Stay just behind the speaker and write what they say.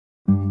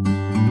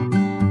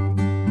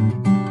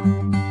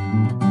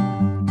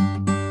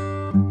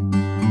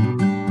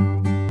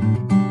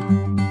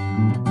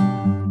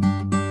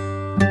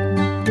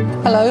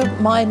Hello,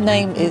 my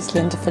name is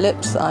Linda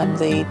Phillips. I'm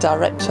the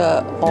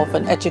director of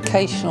an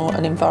educational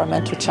and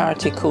environmental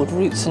charity called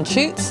Roots and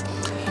Shoots,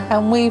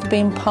 and we've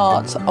been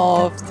part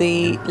of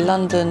the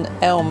London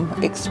Elm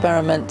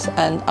Experiment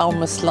and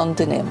Ulmus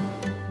Londinium.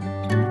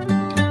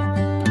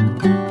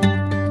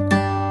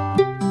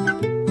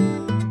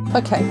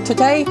 Okay,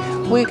 today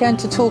we're going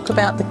to talk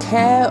about the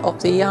care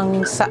of the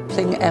young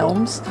sapling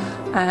elms.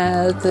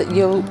 That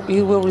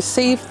you will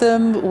receive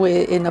them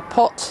in a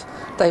pot.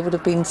 They would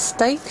have been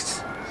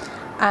staked,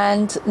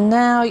 and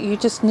now you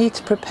just need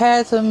to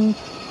prepare them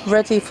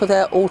ready for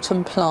their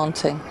autumn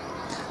planting.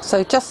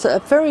 So just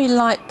a very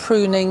light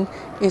pruning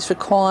is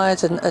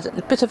required and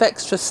a bit of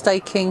extra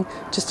staking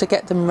just to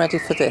get them ready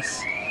for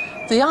this.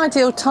 The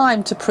ideal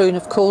time to prune,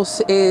 of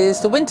course, is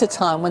the winter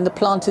time when the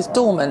plant is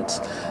dormant,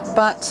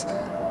 but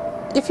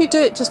if you do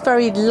it just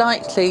very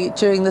lightly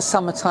during the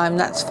summertime,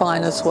 that's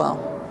fine as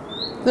well.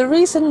 The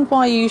reason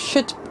why you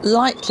should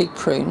lightly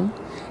prune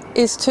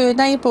is to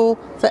enable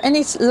that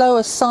any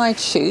lower side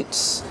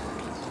shoots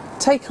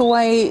take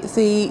away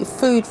the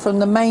food from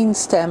the main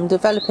stem,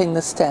 developing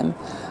the stem,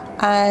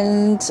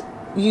 and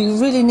you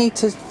really need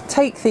to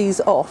take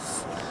these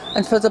off,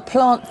 and for the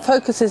plant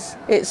focuses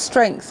its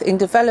strength in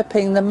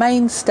developing the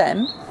main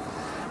stem.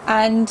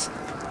 And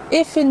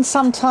if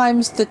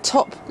sometimes the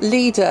top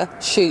leader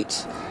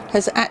shoot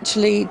has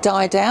actually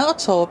died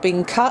out or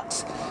been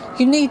cut,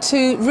 you need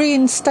to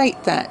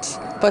reinstate that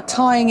by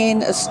tying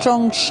in a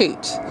strong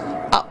shoot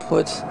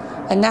upward,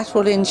 and that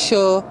will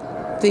ensure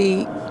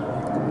the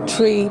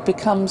tree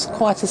becomes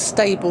quite a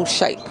stable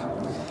shape.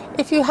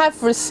 If you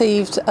have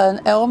received an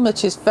elm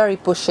which is very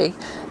bushy,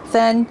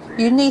 then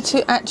you need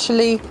to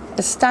actually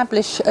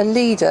establish a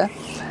leader,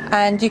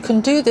 and you can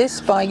do this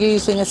by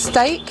using a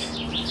stake,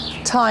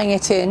 tying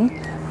it in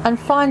and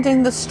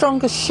finding the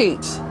strongest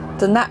shoot,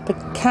 then that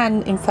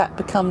can in fact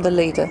become the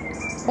leader.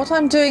 What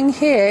I'm doing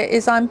here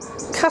is I'm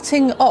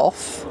cutting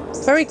off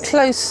very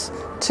close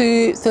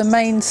to the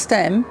main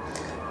stem,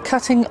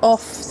 cutting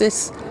off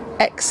this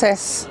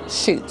excess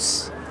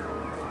shoots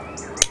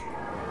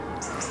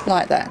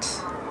like that.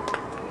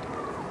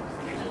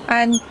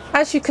 And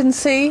as you can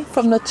see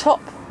from the top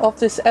of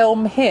this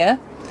elm here,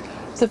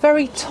 the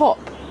very top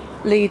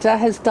leader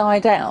has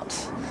died out.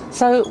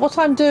 So what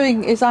I'm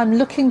doing is I'm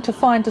looking to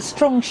find a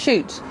strong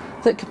shoot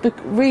that could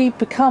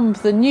become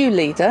the new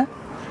leader.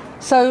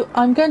 So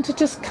I'm going to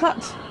just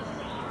cut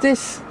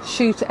this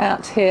shoot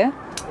out here,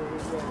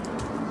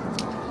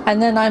 and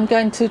then I'm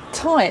going to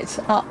tie it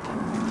up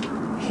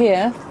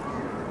here,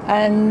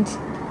 and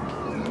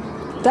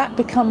that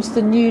becomes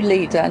the new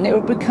leader, and it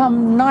will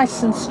become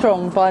nice and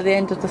strong by the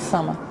end of the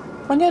summer.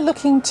 When you're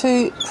looking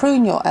to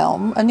prune your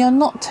elm and you're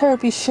not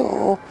terribly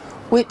sure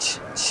which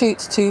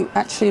shoots to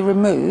actually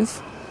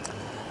remove,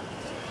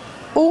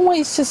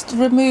 always just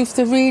remove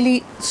the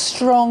really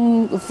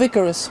strong,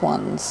 vigorous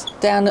ones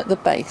down at the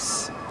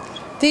base.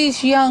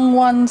 These young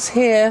ones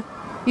here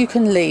you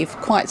can leave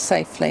quite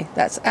safely,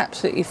 that's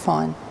absolutely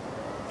fine.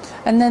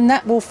 And then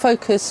that will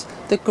focus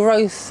the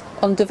growth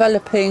on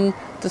developing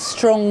the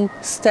strong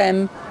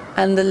stem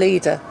and the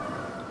leader.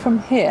 From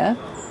here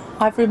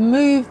I've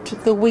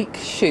removed the weak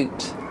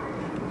shoot,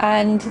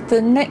 and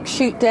the next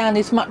shoot down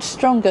is much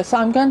stronger, so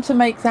I'm going to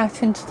make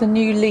that into the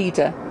new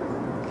leader.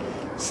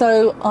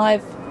 So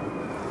I've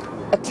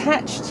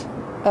attached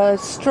a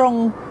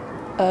strong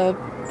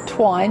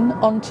twine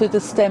onto the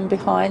stem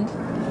behind,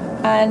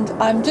 and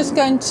I'm just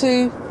going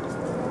to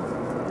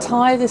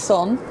tie this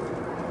on,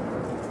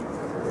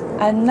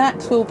 and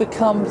that will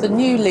become the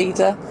new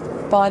leader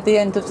by the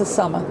end of the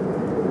summer.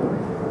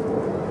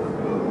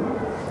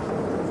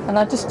 And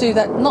I just do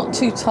that not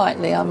too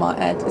tightly, I might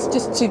add, it's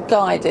just to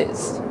guide it.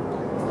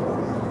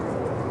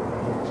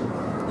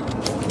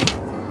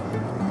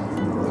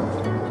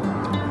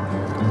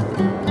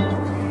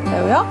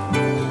 There we are.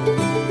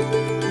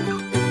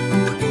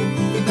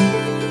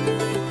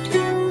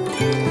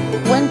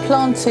 When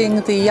planting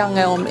the young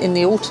elm in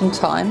the autumn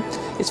time,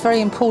 it's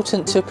very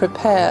important to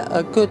prepare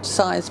a good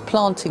sized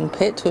planting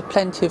pit with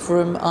plenty of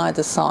room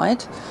either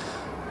side.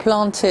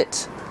 Plant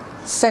it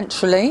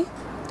centrally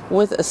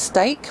with a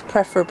stake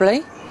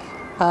preferably,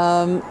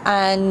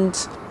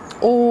 and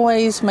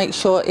always make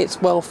sure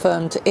it's well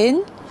firmed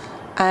in,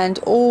 and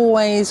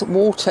always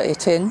water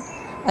it in,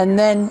 and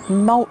then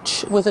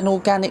mulch with an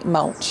organic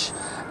mulch.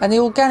 And the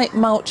organic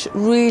mulch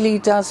really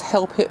does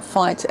help it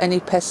fight any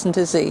pest and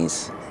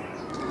disease.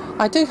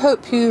 I do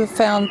hope you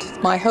found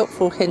my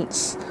helpful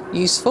hints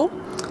useful,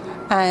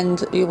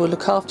 and you will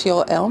look after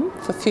your elm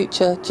for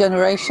future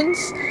generations.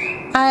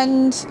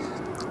 And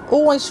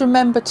always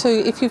remember to,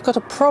 if you've got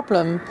a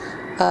problem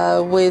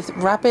with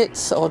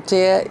rabbits or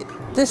deer,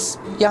 this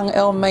young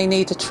elm may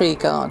need a tree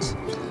guard.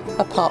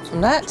 Apart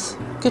from that,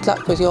 good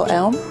luck with your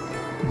elm,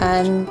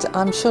 and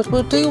I'm sure it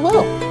will do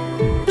well.